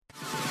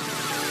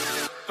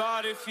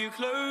But if you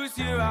close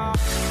your eyes.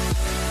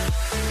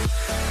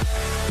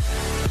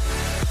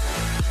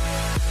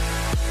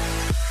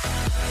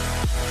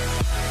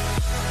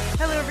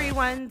 Hello,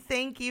 everyone.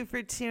 Thank you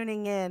for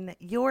tuning in.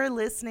 You're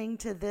listening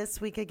to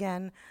This Week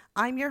Again.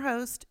 I'm your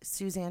host,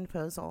 Suzanne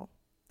Posel.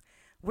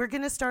 We're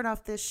going to start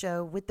off this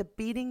show with the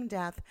beating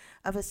death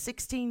of a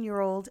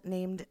 16-year-old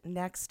named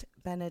Nex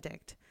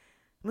Benedict.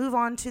 Move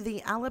on to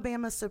the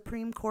Alabama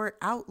Supreme Court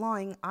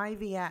outlawing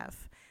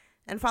IVF,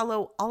 and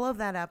follow all of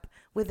that up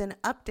with an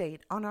update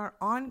on our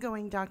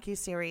ongoing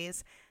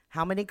docuseries,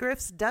 How Many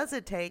Grifts Does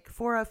It Take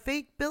for a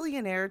Fake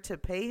Billionaire to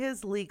Pay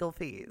His Legal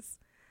Fees?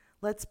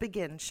 Let's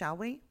begin, shall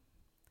we?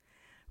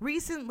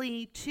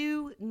 Recently,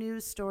 two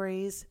news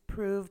stories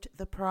proved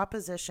the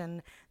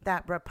proposition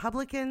that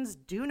Republicans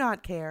do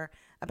not care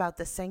about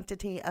the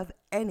sanctity of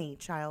any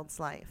child's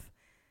life.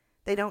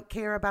 They don't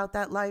care about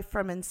that life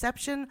from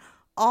inception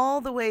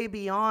all the way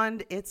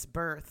beyond its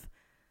birth.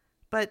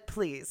 But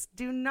please,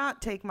 do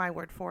not take my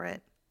word for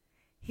it.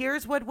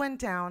 Here's what went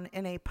down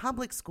in a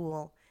public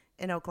school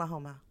in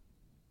Oklahoma.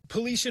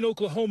 Police in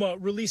Oklahoma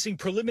releasing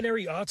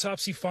preliminary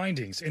autopsy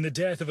findings in the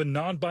death of a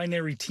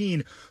non-binary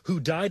teen who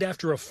died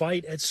after a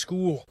fight at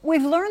school.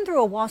 We've learned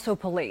through Owasso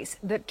police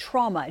that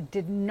trauma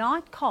did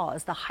not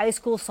cause the high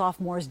school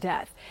sophomore's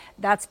death.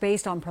 That's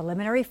based on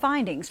preliminary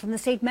findings from the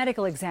state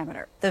medical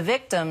examiner. The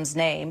victim's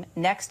name,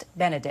 Nex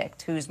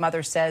Benedict, whose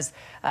mother says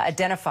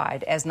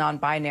identified as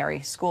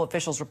non-binary. School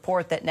officials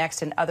report that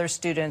Nex and other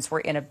students were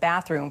in a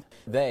bathroom.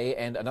 They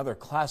and another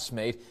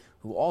classmate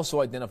who also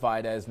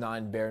identified as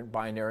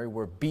non-binary,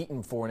 were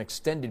beaten for an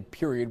extended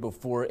period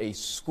before a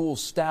school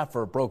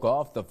staffer broke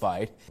off the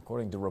fight.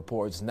 According to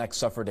reports, Nex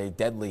suffered a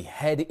deadly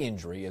head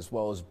injury as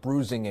well as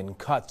bruising and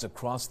cuts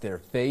across their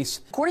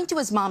face. According to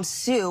his mom,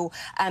 Sue,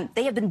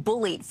 they have been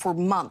bullied for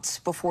months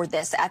before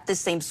this at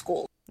this same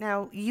school.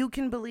 Now, you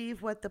can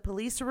believe what the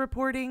police are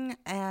reporting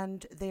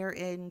and their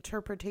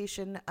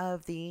interpretation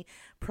of the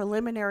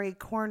preliminary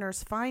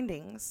coroner's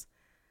findings.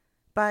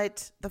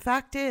 But the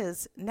fact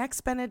is,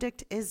 Nex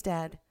Benedict is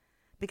dead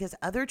because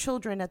other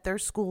children at their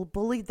school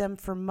bullied them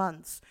for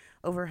months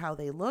over how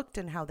they looked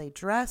and how they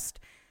dressed,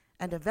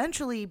 and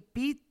eventually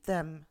beat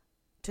them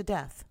to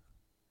death.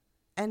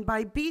 And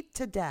by beat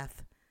to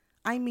death,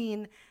 I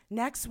mean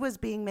Nex was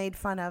being made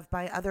fun of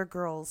by other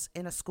girls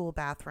in a school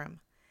bathroom.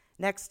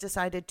 Nex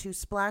decided to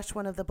splash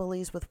one of the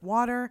bullies with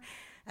water,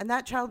 and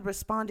that child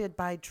responded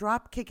by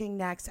drop-kicking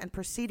Nex and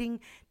proceeding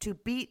to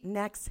beat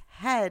Nex's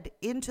head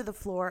into the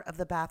floor of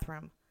the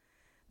bathroom.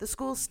 The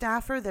school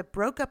staffer that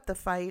broke up the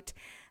fight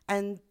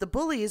and the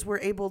bullies were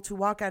able to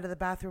walk out of the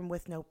bathroom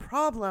with no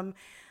problem,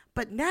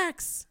 but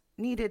Nex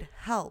needed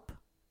help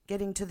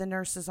getting to the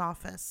nurse's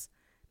office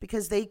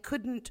because they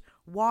couldn't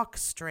walk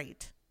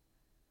straight.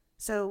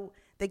 So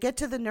they get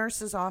to the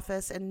nurse's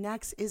office and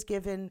Nex is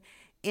given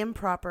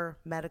improper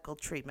medical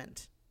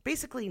treatment,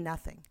 basically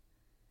nothing.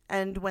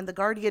 And when the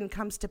guardian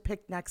comes to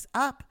pick Nex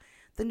up,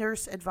 the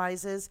nurse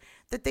advises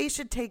that they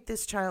should take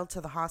this child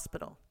to the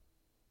hospital,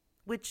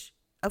 which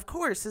of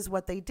course is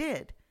what they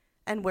did,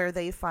 and where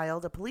they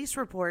filed a police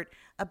report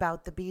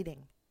about the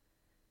beating.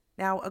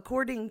 Now,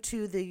 according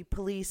to the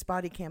police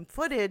body cam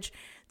footage,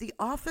 the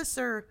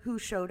officer who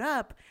showed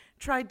up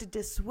tried to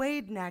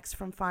dissuade Nex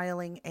from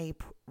filing a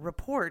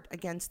report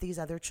against these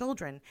other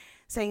children,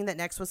 saying that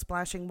Nex was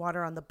splashing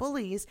water on the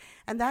bullies,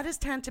 and that is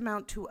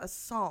tantamount to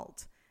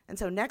assault. And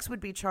so Nex would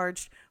be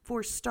charged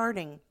for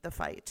starting the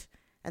fight,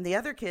 and the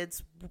other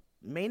kids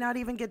may not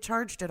even get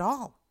charged at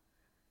all.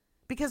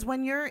 Because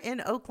when you're in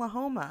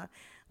Oklahoma,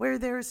 where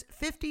there's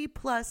 50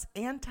 plus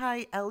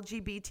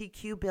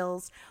anti-LGBTQ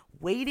bills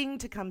waiting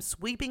to come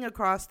sweeping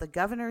across the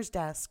governor's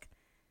desk,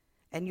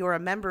 and you're a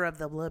member of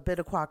the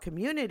Lebediqua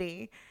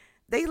community,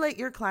 they let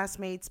your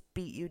classmates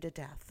beat you to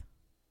death.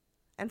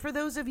 And for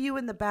those of you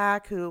in the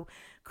back who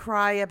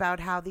cry about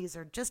how these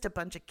are just a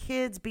bunch of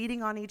kids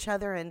beating on each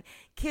other and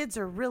kids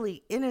are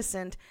really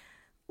innocent,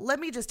 let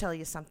me just tell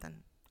you something.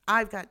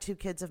 I've got two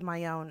kids of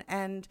my own,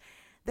 and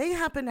they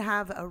happen to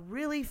have a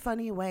really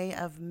funny way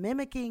of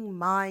mimicking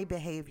my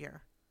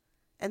behavior.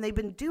 And they've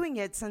been doing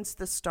it since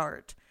the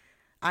start.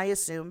 I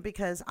assume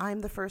because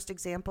I'm the first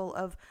example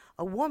of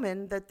a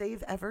woman that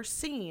they've ever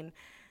seen.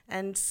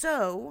 And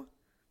so,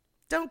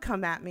 don't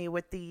come at me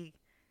with the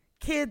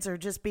kids are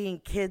just being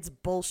kids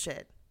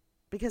bullshit.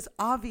 Because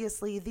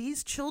obviously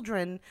these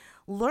children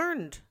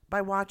learned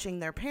by watching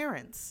their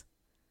parents,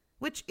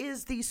 which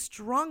is the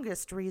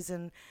strongest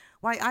reason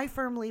why I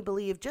firmly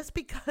believe just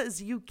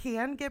because you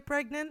can get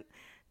pregnant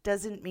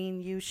doesn't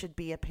mean you should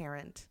be a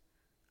parent.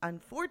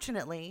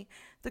 Unfortunately,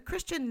 the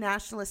Christian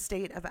nationalist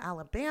state of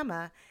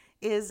Alabama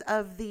is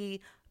of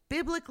the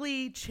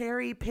biblically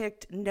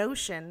cherry-picked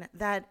notion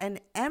that an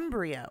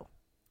embryo,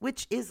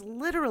 which is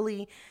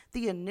literally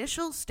the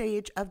initial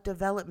stage of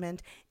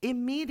development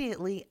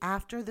immediately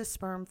after the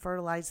sperm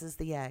fertilizes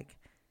the egg,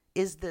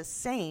 is the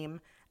same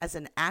as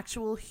an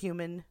actual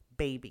human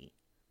baby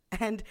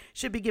and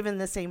should be given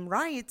the same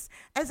rights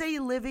as a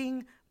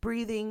living,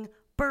 breathing,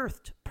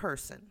 birthed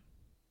person.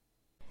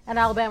 An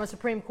Alabama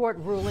Supreme Court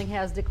ruling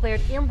has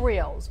declared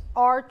embryos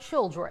are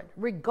children,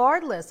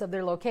 regardless of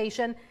their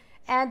location,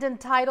 and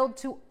entitled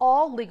to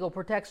all legal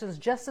protections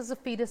just as a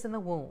fetus in the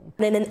womb.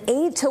 In an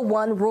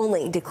 8-1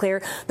 ruling,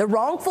 declared the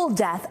wrongful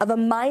death of a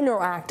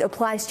minor act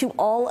applies to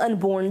all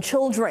unborn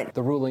children.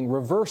 The ruling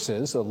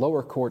reverses a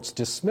lower court's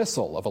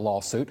dismissal of a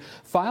lawsuit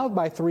filed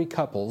by 3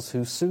 couples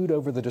who sued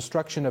over the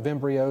destruction of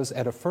embryos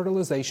at a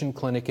fertilization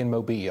clinic in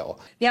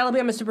Mobile. The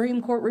Alabama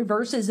Supreme Court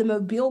reverses the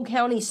Mobile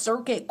County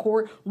Circuit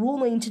Court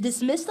ruling to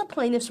dismiss the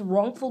plaintiff's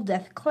wrongful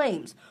death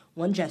claims.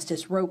 One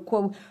justice wrote,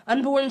 quote,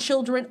 unborn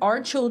children are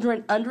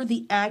children under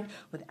the act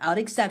without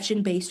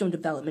exception based on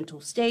developmental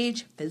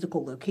stage,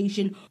 physical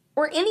location,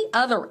 or any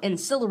other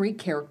ancillary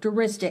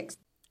characteristics.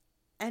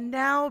 And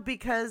now,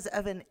 because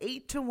of an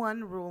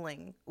 8-1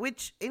 ruling,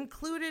 which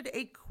included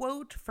a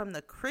quote from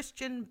the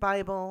Christian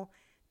Bible,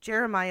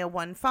 Jeremiah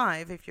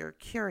 1:5, if you're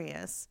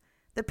curious,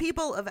 the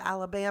people of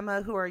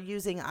Alabama who are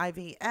using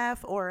IVF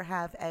or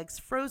have eggs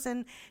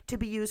frozen to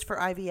be used for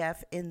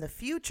IVF in the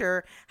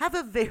future have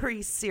a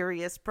very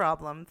serious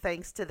problem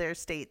thanks to their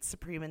state's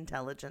supreme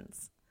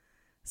intelligence.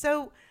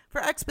 So,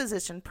 for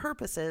exposition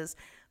purposes,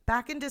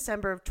 back in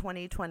December of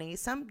 2020,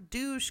 some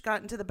douche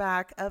got into the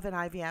back of an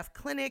IVF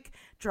clinic,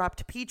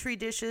 dropped petri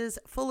dishes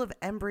full of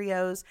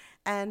embryos,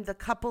 and the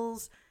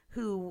couples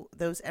who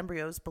those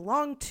embryos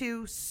belonged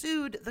to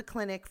sued the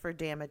clinic for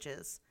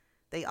damages.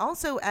 They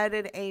also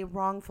added a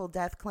wrongful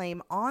death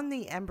claim on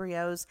the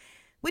embryos,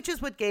 which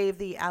is what gave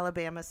the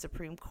Alabama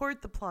Supreme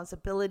Court the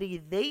plausibility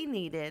they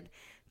needed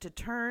to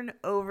turn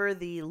over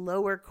the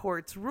lower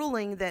court's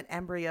ruling that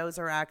embryos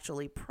are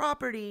actually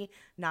property,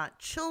 not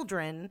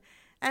children,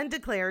 and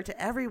declare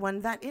to everyone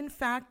that, in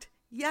fact,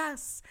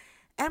 yes,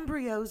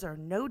 embryos are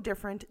no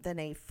different than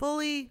a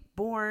fully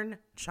born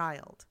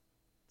child.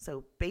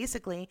 So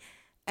basically,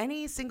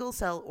 any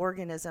single-cell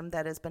organism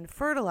that has been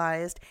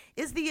fertilized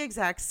is the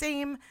exact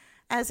same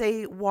as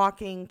a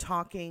walking,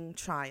 talking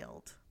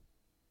child.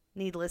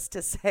 Needless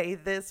to say,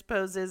 this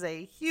poses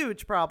a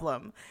huge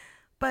problem.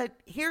 But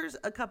here's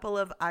a couple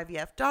of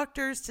IVF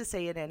doctors to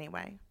say it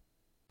anyway.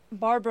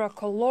 Barbara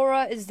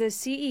Colora is the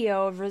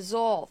CEO of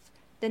Resolve,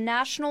 the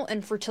National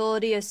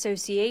Infertility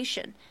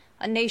Association,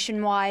 a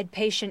nationwide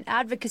patient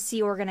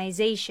advocacy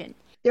organization.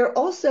 There are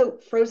also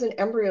frozen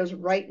embryos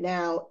right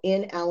now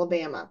in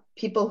Alabama.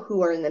 People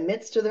who are in the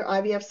midst of their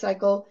IVF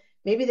cycle,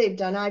 maybe they've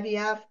done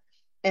IVF,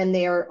 and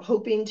they are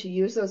hoping to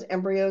use those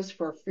embryos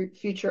for a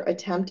future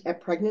attempt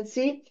at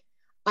pregnancy.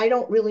 I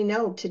don't really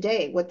know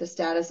today what the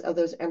status of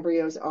those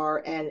embryos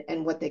are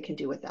and what they can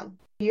do with them.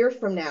 A year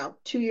from now,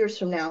 2 years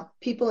from now,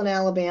 people in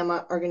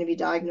Alabama are going to be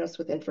diagnosed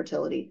with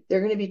infertility. They're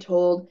going to be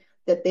told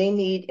that they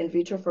need in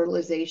vitro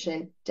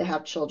fertilization to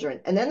have children.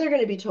 And then they're going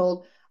to be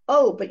told,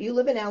 oh, but you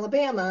live in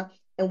Alabama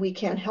and we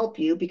can't help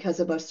you because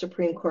of a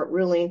Supreme Court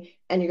ruling,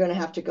 and you're going to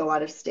have to go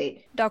out of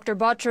state. Dr.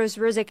 Batros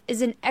Rizik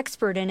is an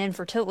expert in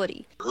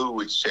infertility. Who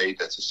would say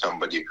that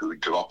somebody who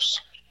drops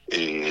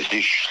a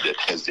dish that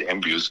has the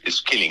embryos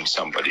is killing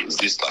somebody? Is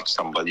this like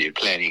somebody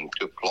plotting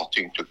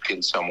to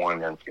kill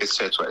someone, and et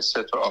cetera, et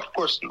cetera? Of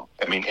course not.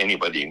 I mean,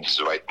 anybody in his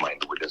right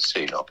mind wouldn't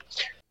say no.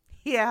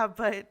 Yeah,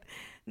 but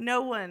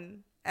no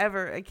one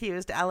ever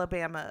accused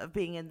Alabama of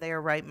being in their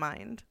right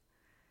mind.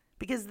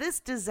 Because this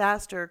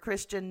disaster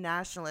Christian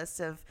nationalists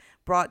have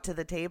brought to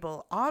the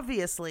table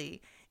obviously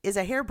is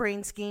a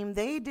harebrained scheme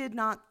they did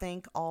not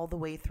think all the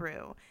way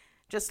through.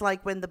 Just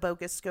like when the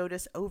bogus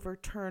SCOTUS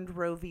overturned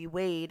Roe v.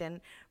 Wade and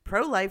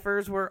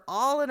pro-lifers were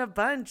all in a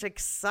bunch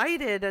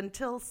excited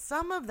until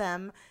some of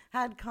them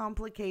had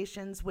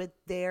complications with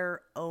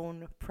their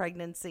own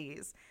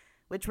pregnancies,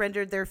 which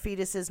rendered their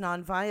fetuses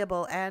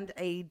non-viable and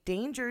a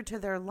danger to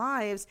their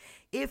lives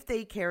if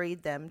they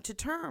carried them to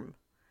term.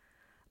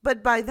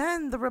 But by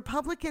then, the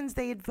Republicans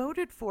they had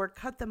voted for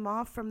cut them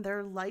off from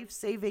their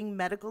life-saving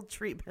medical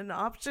treatment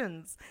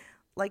options,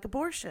 like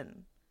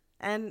abortion.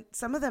 And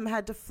some of them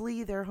had to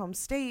flee their home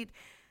state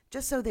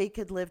just so they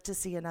could live to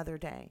see another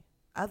day.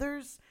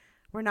 Others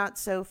were not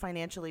so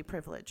financially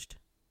privileged.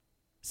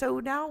 So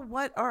now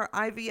what are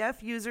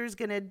IVF users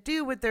going to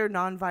do with their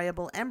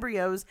non-viable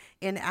embryos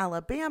in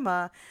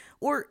Alabama,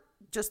 or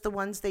just the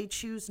ones they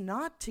choose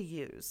not to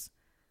use?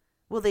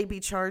 Will they be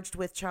charged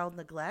with child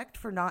neglect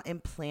for not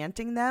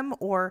implanting them,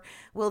 or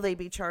will they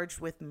be charged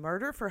with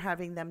murder for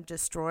having them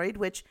destroyed,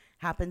 which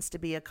happens to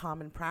be a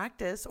common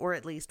practice, or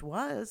at least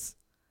was?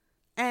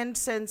 And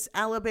since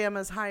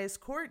Alabama's highest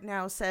court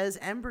now says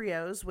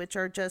embryos, which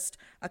are just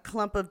a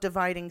clump of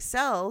dividing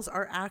cells,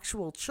 are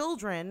actual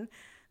children,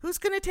 who's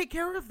going to take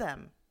care of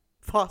them?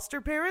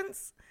 Foster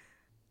parents?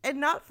 And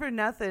not for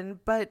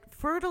nothing, but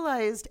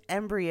fertilized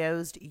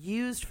embryos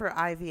used for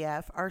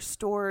IVF are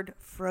stored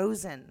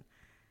frozen.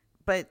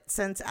 But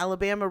since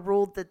Alabama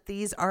ruled that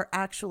these are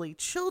actually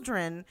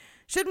children,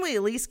 shouldn't we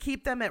at least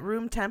keep them at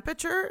room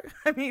temperature?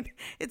 I mean,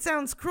 it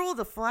sounds cruel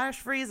to flash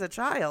freeze a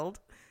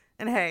child.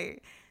 And hey,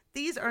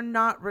 these are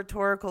not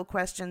rhetorical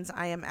questions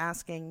I am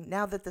asking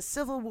now that the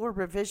Civil War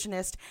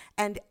revisionist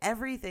and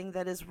everything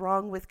that is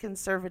wrong with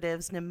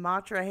conservatives,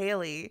 Nematra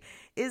Haley,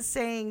 is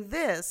saying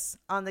this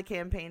on the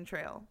campaign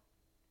trail.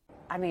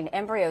 I mean,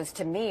 embryos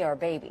to me are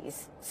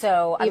babies.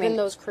 So even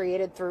those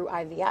created through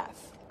IVF.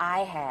 I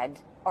had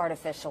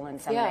artificial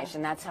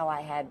insemination. That's how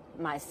I had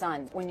my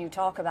son. When you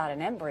talk about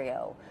an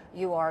embryo,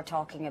 you are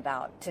talking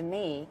about, to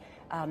me,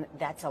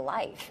 that's a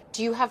life.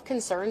 Do you have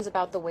concerns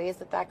about the ways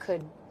that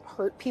could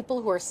hurt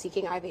people who are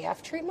seeking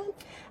IVF treatment?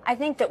 I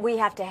think that we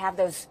have to have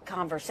those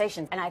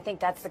conversations, and I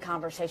think that's the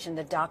conversation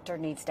the doctor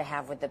needs to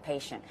have with the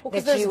patient. Well,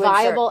 because there's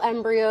viable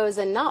embryos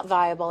and not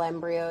viable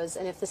embryos,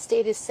 and if the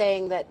state is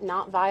saying that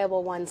not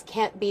viable ones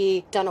can't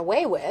be done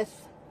away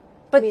with,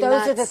 but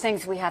those are the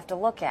things we have to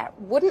look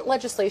at. Wouldn't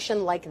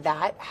legislation like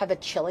that have a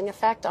chilling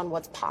effect on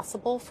what's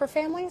possible for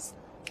families?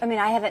 I mean,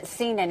 I haven't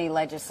seen any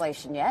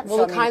legislation yet.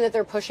 Well, the kind that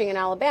they're pushing in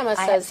Alabama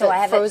says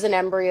that frozen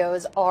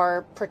embryos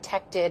are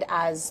protected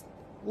as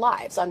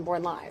lives,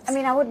 unborn lives. I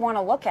mean, I would want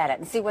to look at it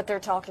and see what they're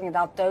talking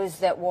about, those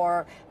that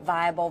were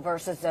viable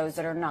versus those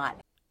that are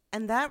not.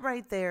 And that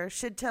right there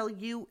should tell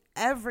you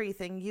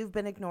everything you've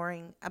been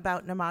ignoring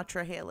about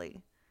Namatra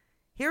Haley.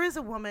 Here is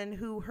a woman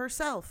who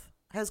herself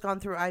has gone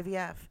through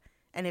IVF.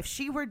 And if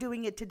she were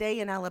doing it today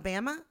in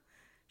Alabama,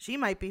 she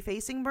might be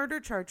facing murder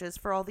charges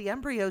for all the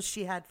embryos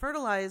she had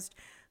fertilized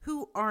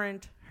who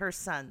aren't her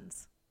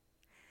sons.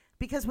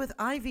 Because with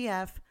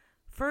IVF,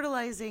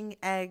 fertilizing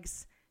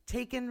eggs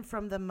taken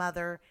from the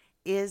mother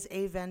is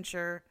a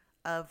venture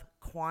of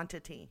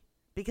quantity.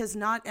 Because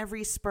not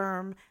every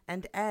sperm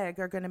and egg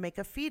are going to make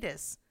a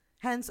fetus.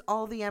 Hence,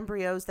 all the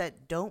embryos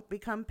that don't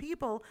become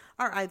people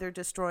are either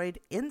destroyed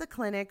in the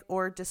clinic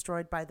or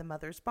destroyed by the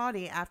mother's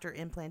body after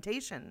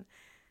implantation.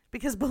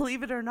 Because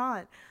believe it or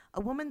not,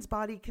 a woman's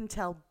body can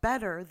tell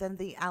better than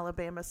the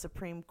Alabama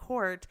Supreme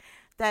Court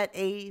that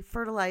a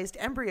fertilized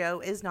embryo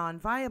is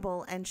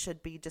non-viable and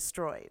should be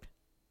destroyed.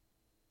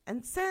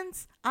 And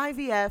since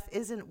IVF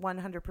isn't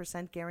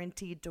 100%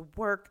 guaranteed to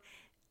work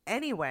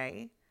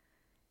anyway,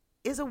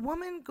 is a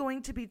woman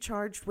going to be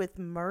charged with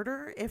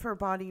murder if her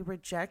body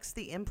rejects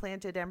the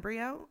implanted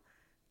embryo?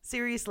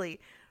 Seriously,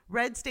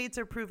 red states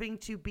are proving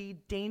to be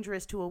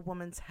dangerous to a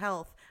woman's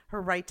health,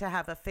 her right to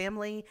have a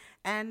family,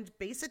 and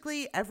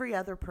basically every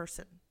other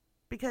person.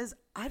 Because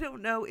I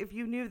don't know if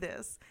you knew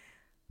this,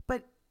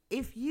 but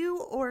if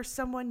you or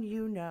someone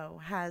you know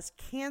has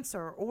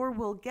cancer or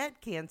will get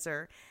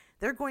cancer,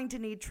 they're going to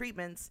need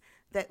treatments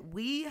that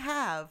we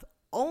have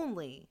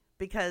only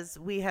because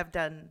we have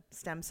done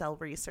stem cell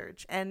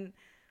research. And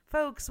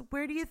folks,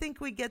 where do you think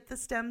we get the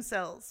stem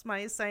cells,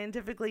 my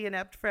scientifically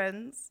inept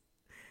friends?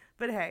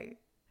 But hey,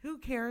 who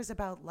cares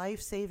about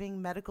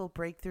life-saving medical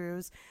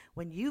breakthroughs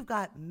when you've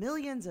got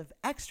millions of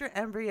extra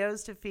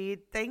embryos to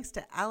feed thanks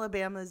to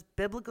Alabama's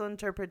biblical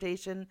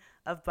interpretation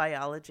of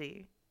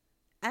biology?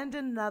 And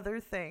another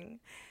thing,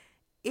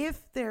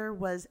 if there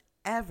was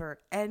ever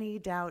any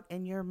doubt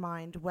in your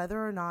mind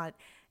whether or not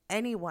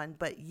anyone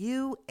but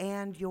you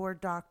and your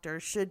doctor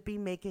should be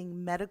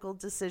making medical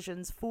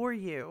decisions for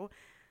you,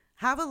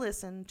 have a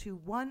listen to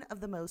one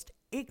of the most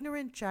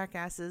ignorant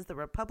jackasses the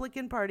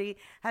Republican Party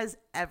has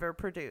ever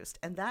produced.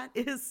 And that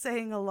is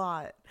saying a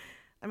lot.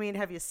 I mean,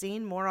 have you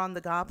seen More on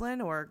the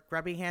Goblin or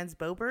Grubby Hands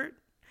Bobert?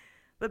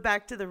 But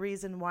back to the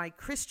reason why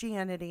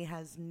Christianity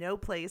has no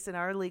place in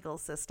our legal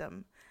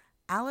system.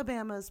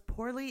 Alabama's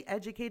poorly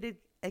educated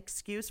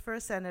excuse for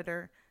a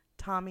senator,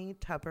 Tommy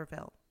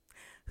Tuberville,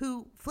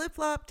 who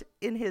flip-flopped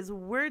in his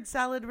word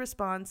salad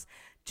response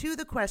to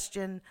the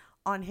question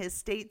on his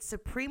state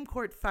Supreme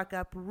Court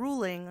fuck-up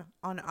ruling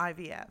on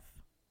IVF.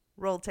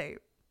 Roll tape.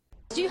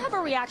 Do you have a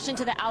reaction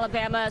to the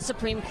Alabama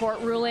Supreme Court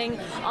ruling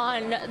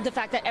on the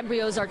fact that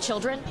embryos are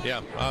children?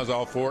 Yeah, I was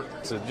all for it.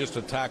 It's just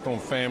an attack on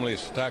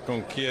families, attack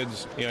on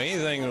kids. You know,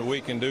 anything that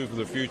we can do for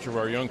the future of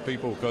our young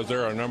people, because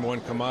they're our number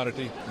one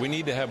commodity. We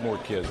need to have more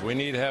kids. We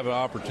need to have an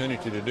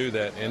opportunity to do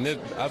that. And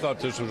I thought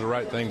this was the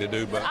right thing to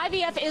do. But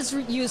IVF is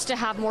used to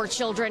have more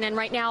children, and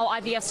right now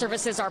IVF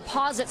services are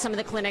paused at some of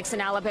the clinics in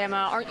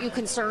Alabama. Aren't you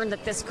concerned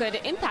that this could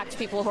impact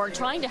people who are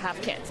trying to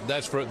have kids?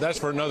 That's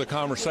for another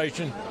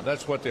conversation.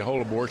 That's what the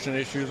whole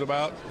abortion issues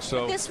about.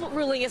 So this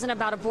really isn't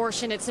about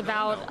abortion. It's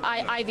about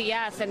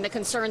IVF and the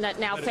concern that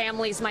now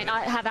families might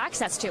not have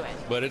access to it.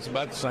 But it's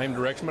about the same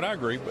direction. But I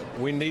agree. But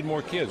we need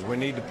more kids. We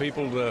need the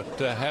people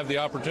to have the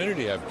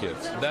opportunity to have kids.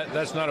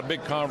 That's not a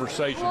big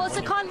conversation. Well, it's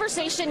a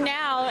conversation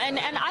now, and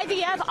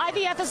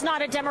IVF is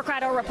not a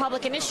Democrat or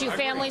Republican issue.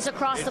 Families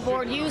across the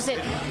board use it.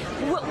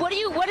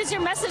 What is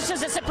your message to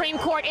the Supreme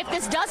Court if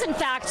this does in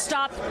fact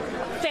stop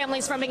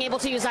families from being able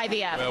to use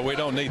IVF? Well, we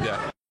don't need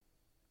that.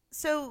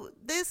 So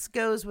this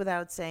goes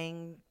without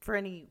saying for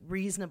any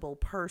reasonable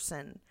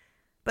person.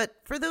 But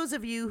for those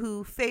of you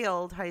who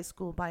failed high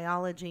school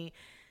biology,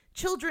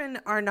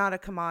 children are not a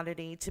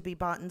commodity to be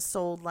bought and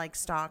sold like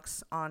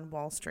stocks on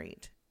Wall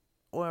Street.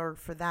 Or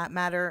for that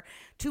matter,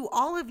 to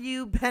all of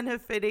you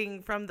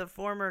benefiting from the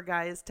former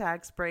guy's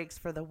tax breaks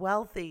for the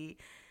wealthy,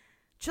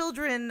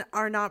 children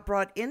are not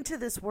brought into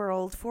this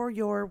world for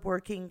your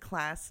working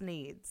class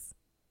needs.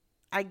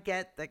 I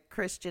get that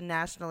Christian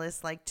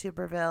nationalists like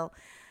Tuberville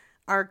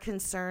are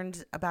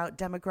concerned about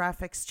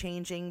demographics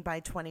changing by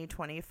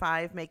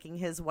 2025, making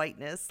his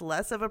whiteness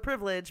less of a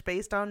privilege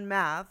based on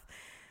math.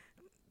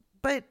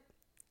 But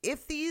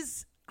if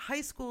these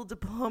high school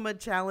diploma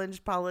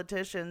challenge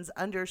politicians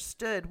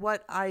understood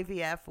what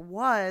IVF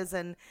was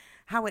and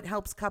how it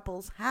helps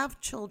couples have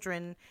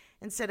children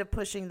instead of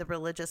pushing the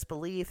religious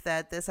belief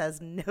that this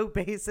has no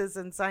basis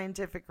in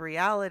scientific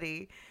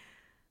reality,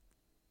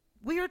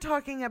 we are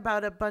talking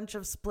about a bunch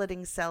of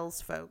splitting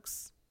cells,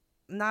 folks,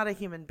 not a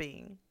human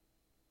being.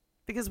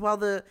 Because while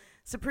the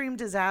supreme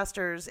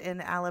disasters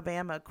in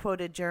Alabama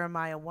quoted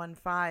Jeremiah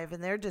 1:5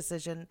 in their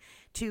decision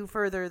to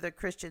further the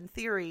Christian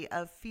theory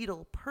of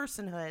fetal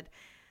personhood,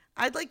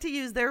 I'd like to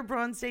use their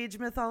Bronze Age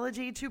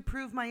mythology to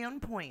prove my own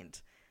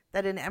point,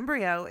 that an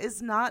embryo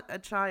is not a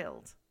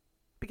child,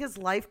 because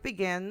life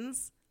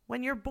begins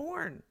when you're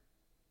born.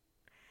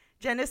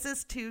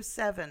 Genesis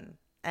 2:7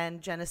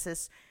 and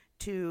Genesis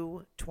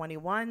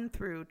 2:21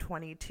 through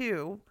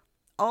 22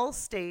 all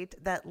state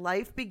that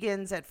life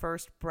begins at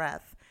first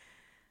breath.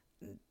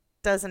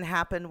 Doesn't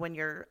happen when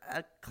you're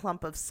a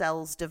clump of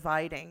cells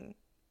dividing,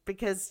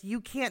 because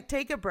you can't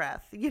take a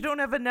breath. You don't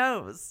have a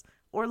nose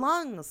or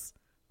lungs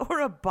or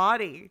a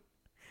body.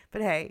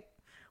 But hey,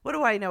 what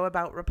do I know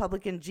about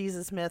Republican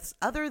Jesus myths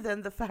other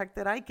than the fact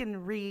that I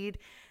can read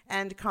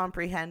and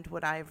comprehend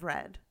what I've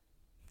read?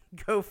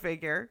 Go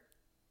figure.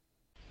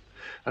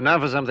 And now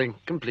for something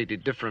completely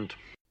different.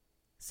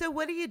 So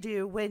what do you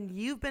do when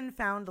you've been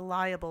found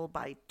liable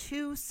by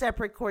 2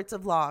 separate courts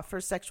of law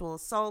for sexual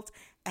assault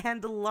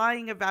and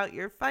lying about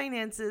your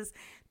finances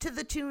to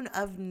the tune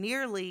of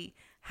nearly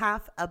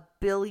 $500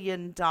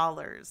 million,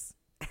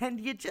 and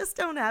you just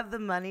don't have the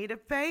money to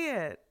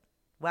pay it?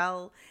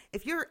 Well,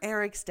 if you're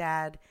Eric's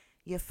dad,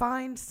 you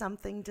find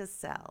something to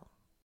sell.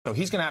 So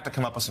he's going to have to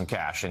come up with some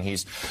cash, and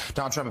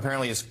Donald Trump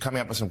apparently is coming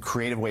up with some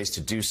creative ways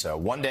to do so.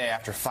 One day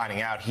after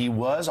finding out he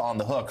was on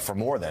the hook for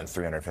more than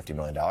 $350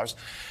 million,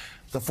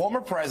 the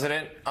former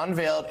president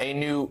unveiled a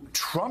new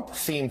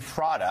Trump-themed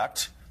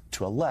product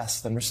to a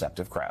less than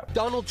receptive crowd.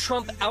 Donald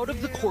Trump out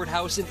of the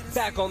courthouse and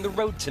back on the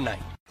road tonight,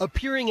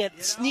 appearing at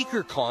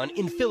SneakerCon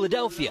in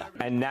Philadelphia.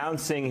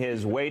 Announcing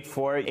his, wait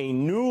for it, a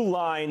new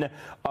line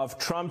of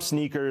Trump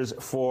sneakers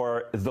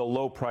for the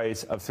low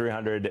price of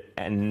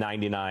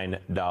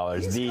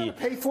 $399. He's gonna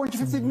pay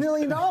 $450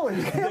 million.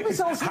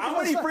 How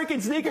many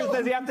freaking sneakers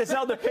does he have to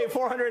sell to pay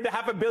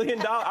 $500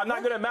 million? I'm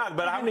not good at math,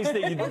 but how many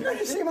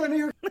sneakers?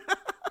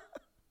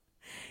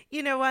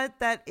 You know what?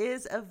 That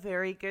is a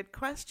very good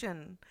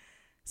question.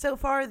 So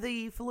far,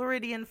 the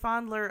Floridian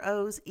fondler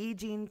owes E.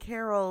 Jean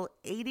Carroll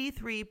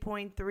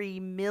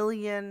 $83.3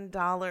 million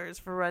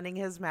for running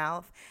his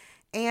mouth,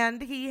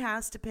 and he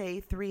has to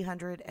pay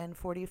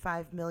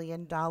 $345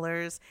 million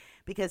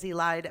because he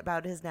lied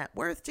about his net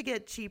worth to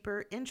get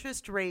cheaper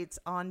interest rates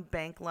on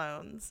bank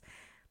loans.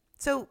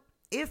 So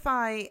if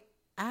I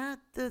add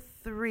the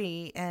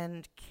 3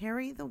 and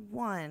carry the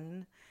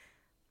 1,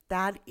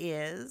 that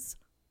is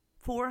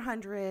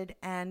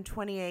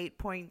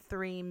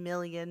 $428.3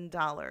 million,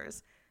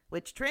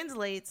 which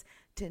translates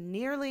to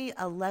nearly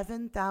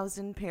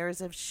 11,000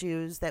 pairs of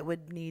shoes that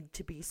would need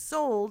to be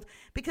sold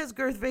because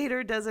Girth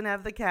Vader doesn't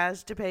have the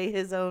cash to pay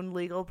his own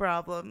legal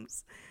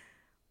problems.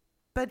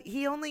 But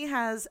he only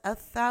has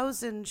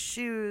 1,000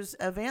 shoes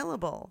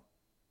available.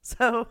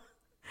 So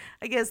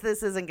I guess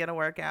this isn't going to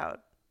work out.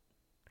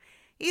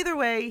 Either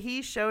way,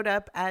 he showed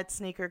up at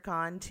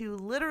SneakerCon to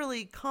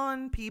literally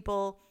con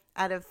people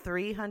out of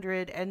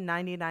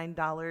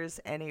 $399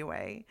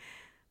 anyway.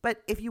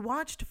 But if you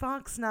watched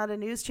Fox, not a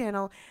news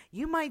channel,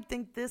 you might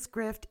think this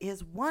grift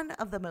is one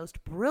of the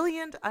most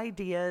brilliant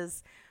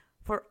ideas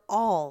for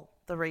all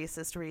the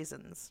racist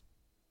reasons.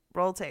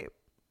 Roll tape.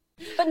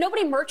 But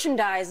nobody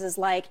merchandises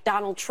like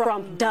Donald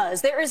Trump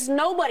does. There is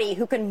nobody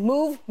who can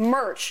move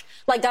merch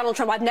like Donald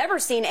Trump. I've never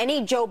seen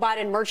any Joe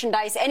Biden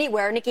merchandise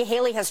anywhere. Nikki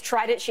Haley has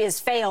tried it. She has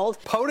failed.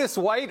 POTUS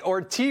White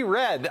or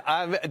T-Red,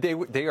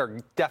 they are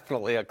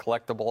definitely a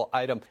collectible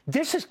item.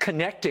 This is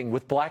connecting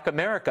with Black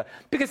America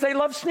because they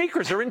love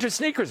sneakers. They're into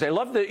sneakers. They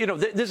love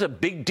this is a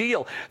big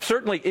deal,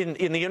 certainly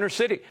in the inner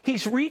city.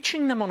 He's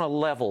reaching them on a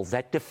level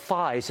that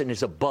defies and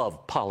is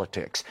above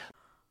politics.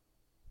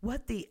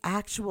 What the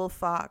actual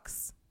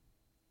Fox?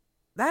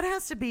 That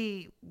has to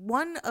be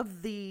one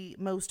of the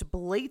most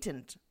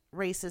blatant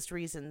racist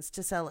reasons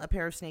to sell a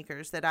pair of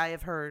sneakers that I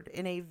have heard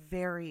in a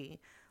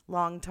very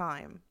long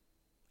time.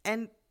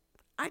 And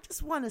I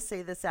just want to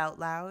say this out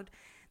loud.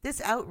 This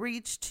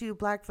outreach to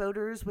black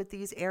voters with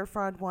these air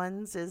fraud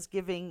ones is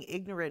giving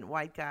ignorant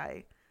white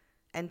guy,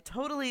 and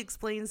totally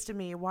explains to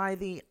me why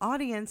the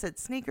audience at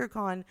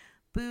SneakerCon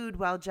booed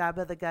while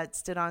Jabba the Hutt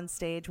stood on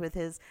stage with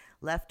his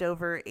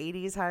leftover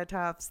 80s high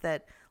tops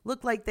that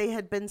looked like they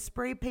had been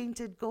spray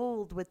painted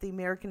gold with the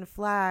American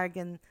flag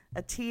and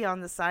a T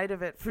on the side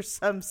of it for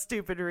some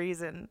stupid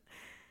reason.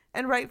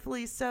 And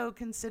rightfully so,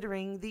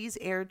 considering these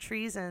air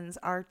treasons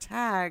are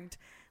tagged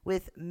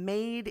with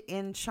Made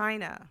in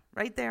China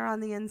right there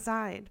on the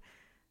inside.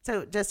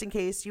 So just in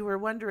case you were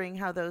wondering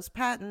how those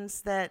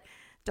patents that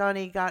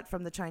Donnie got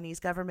from the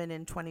Chinese government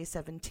in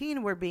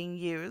 2017 were being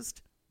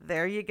used,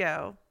 there you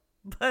go.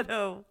 But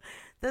oh,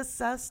 the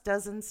sus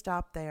doesn't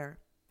stop there.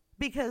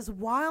 Because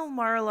while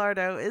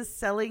Mar-a-Lago is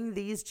selling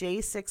these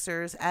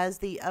J6ers as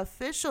the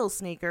official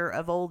sneaker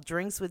of old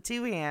drinks with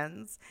two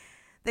hands,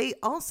 they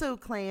also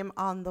claim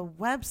on the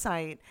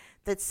website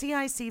that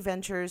CIC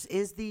Ventures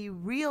is the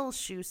real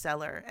shoe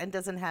seller and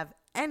doesn't have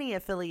any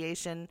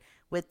affiliation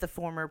with the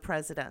former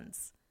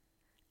presidents,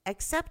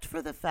 except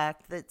for the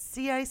fact that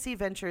CIC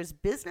Ventures'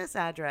 business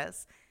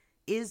address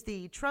is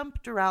the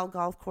Trump Doral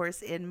Golf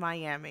Course in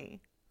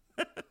Miami.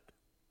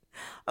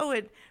 Oh,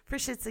 and for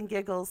shits and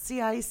giggles,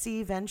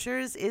 CIC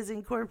Ventures is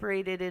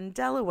incorporated in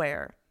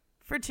Delaware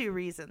for two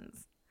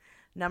reasons.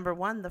 Number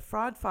one, the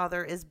fraud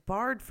father is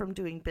barred from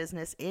doing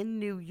business in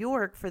New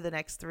York for the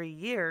next 3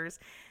 years.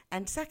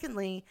 And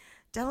secondly,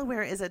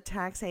 Delaware is a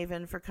tax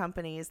haven for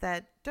companies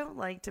that don't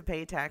like to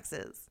pay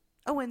taxes.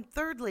 Oh, and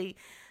thirdly,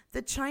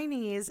 the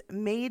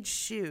Chinese-made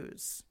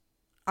shoes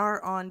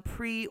are on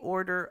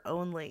pre-order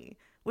only,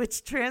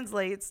 which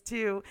translates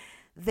to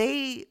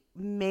they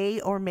may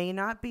or may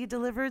not be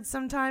delivered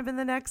sometime in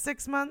the next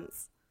 6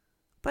 months.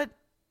 But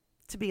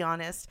to be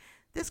honest,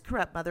 this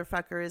corrupt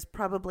motherfucker is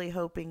probably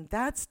hoping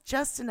that's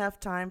just enough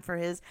time for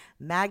his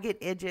maggot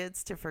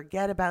idiots to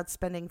forget about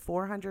spending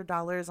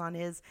 $400 on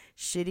his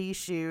shitty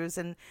shoes,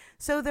 and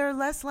so they're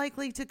less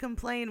likely to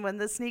complain when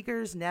the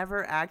sneakers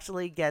never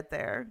actually get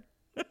there.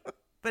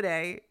 But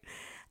hey,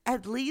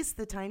 at least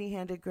the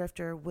tiny-handed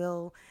grifter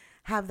will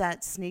have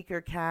that sneaker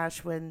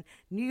cash when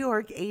New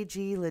York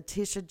AG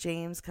Letitia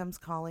James comes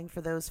calling for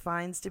those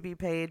fines to be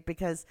paid,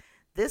 because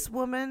this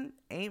woman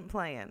ain't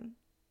playing.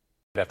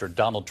 After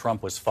Donald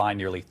Trump was fined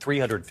nearly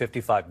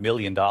 $355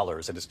 million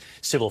in his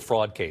civil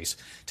fraud case.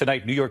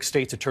 Tonight, New York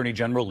State's Attorney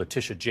General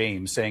Letitia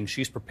James saying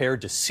she's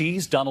prepared to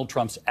seize Donald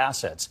Trump's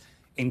assets,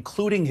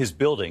 including his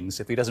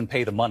buildings, if he doesn't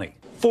pay the money.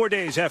 4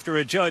 days after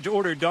a judge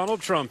ordered Donald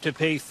Trump to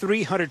pay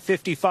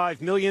 $355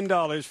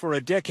 million for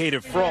a decade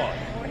of fraud.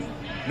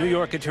 New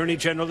York Attorney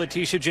General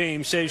Letitia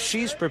James says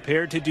she's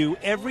prepared to do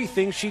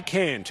everything she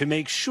can to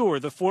make sure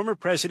the former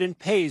president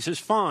pays his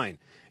fine,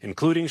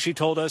 including, she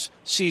told us,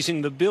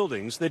 seizing the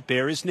buildings that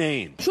bear his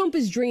name. Trump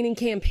is draining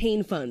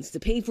campaign funds to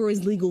pay for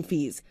his legal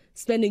fees,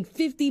 spending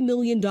 $50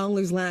 million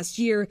last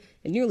year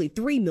and nearly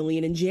 $3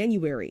 million in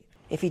January.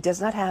 If he does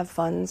not have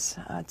funds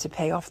to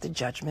pay off the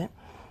judgment,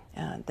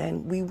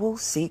 then we will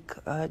seek,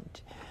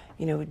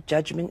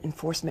 judgment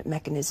enforcement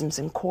mechanisms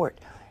in court,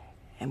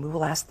 and we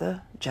will ask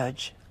the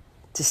judge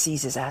to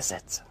seize his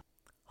assets.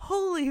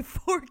 Holy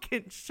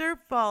forkin'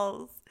 shirt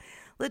balls.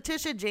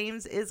 Letitia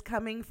James is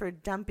coming for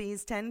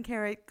Dumpy's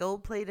 10-carat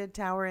gold-plated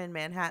tower in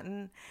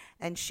Manhattan,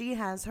 and she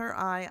has her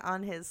eye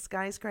on his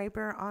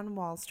skyscraper on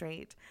Wall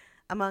Street,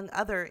 among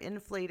other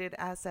inflated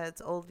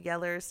assets Old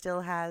Yeller still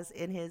has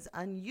in his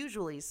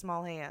unusually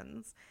small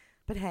hands.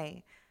 But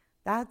hey,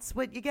 that's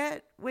what you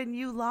get when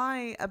you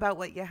lie about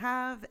what you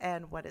have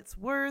and what it's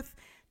worth,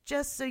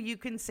 just so you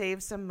can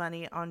save some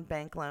money on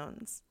bank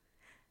loans.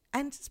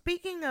 And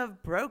speaking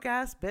of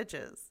broke-ass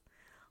bitches,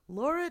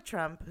 Laura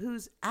Trump,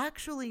 who's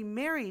actually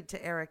married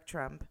to Eric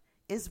Trump,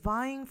 is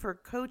vying for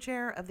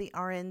co-chair of the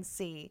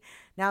RNC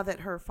now that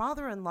her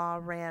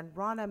father-in-law ran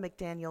Ronna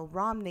McDaniel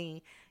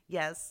Romney,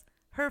 yes,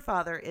 her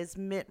father is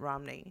Mitt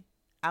Romney,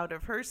 out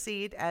of her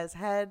seat as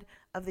head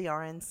of the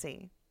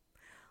RNC.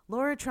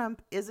 Laura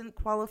Trump isn't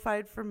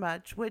qualified for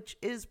much, which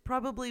is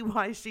probably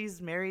why she's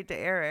married to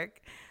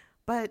Eric.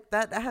 But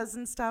that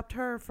hasn't stopped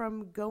her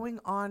from going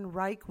on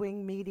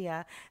right-wing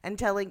media and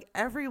telling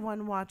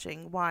everyone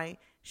watching why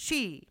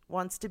she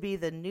wants to be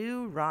the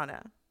new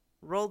Ronna.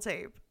 Roll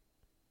tape.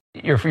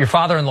 Your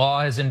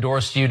father-in-law has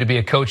endorsed you to be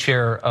a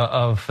co-chair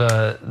of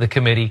the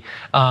committee.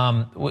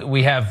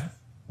 We have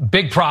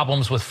big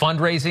problems with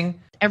fundraising.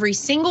 Every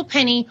single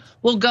penny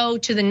will go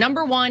to the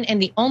number one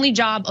and the only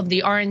job of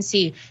the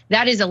RNC.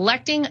 That is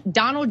electing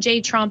Donald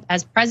J. Trump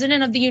as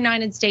president of the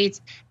United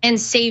States and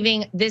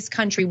saving this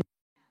country.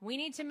 We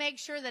need to make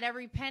sure that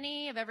every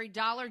penny of every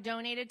dollar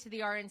donated to the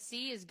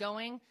RNC is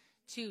going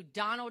to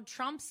Donald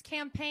Trump's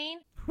campaign.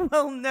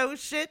 Well, no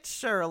shit,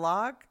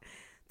 Sherlock.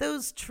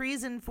 Those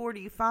treason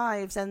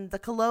 45s and the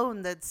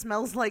cologne that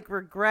smells like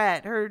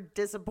regret her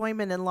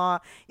disappointment-in-law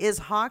is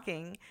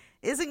hawking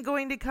isn't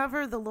going to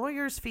cover the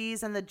lawyer's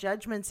fees and the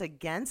judgments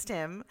against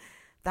him.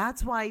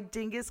 That's why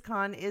Dingus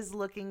Khan is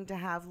looking to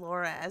have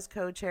Laura as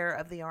co-chair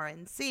of the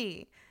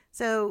RNC,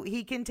 so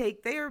he can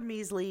take their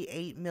measly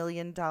 $8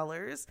 million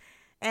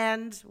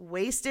and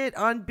waste it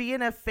on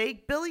being a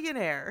fake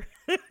billionaire.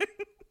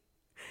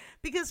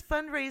 Because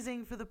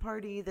fundraising for the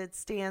party that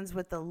stands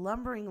with the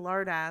lumbering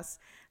lardass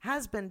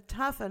has been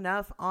tough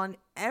enough on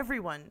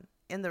everyone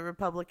in the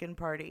Republican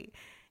Party.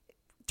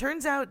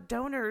 Turns out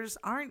donors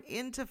aren't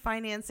into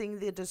financing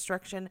the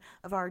destruction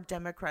of our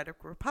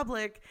democratic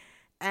republic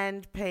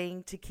and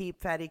paying to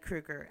keep Fatty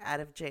Kruger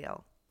out of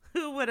jail.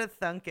 Who would have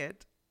thunk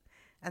it?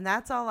 And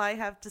that's all I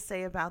have to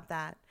say about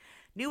that.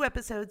 New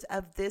episodes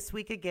of This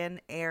Week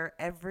Again air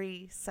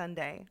every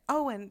Sunday.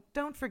 Oh, and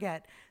don't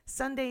forget,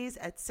 Sundays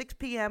at 6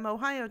 p.m.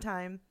 Ohio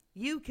time,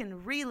 you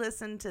can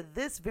re-listen to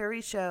this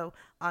very show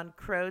on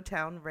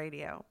Crowtown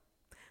Radio.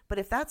 But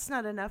if that's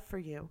not enough for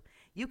you,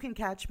 you can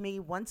catch me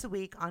once a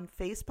week on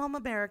Facepalm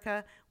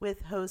America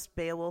with host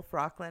Beowulf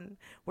Rockland,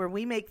 where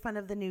we make fun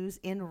of the news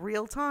in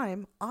real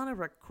time on a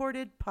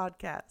recorded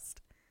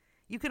podcast.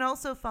 You can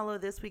also follow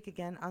This Week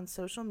Again on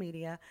social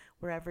media,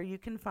 wherever you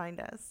can find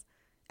us.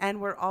 And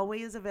we're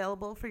always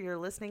available for your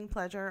listening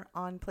pleasure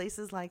on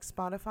places like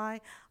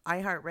Spotify,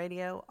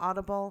 iHeartRadio,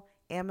 Audible,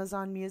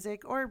 Amazon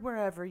Music, or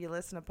wherever you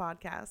listen to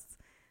podcasts.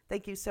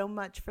 Thank you so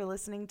much for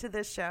listening to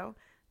this show.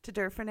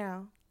 To for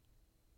now.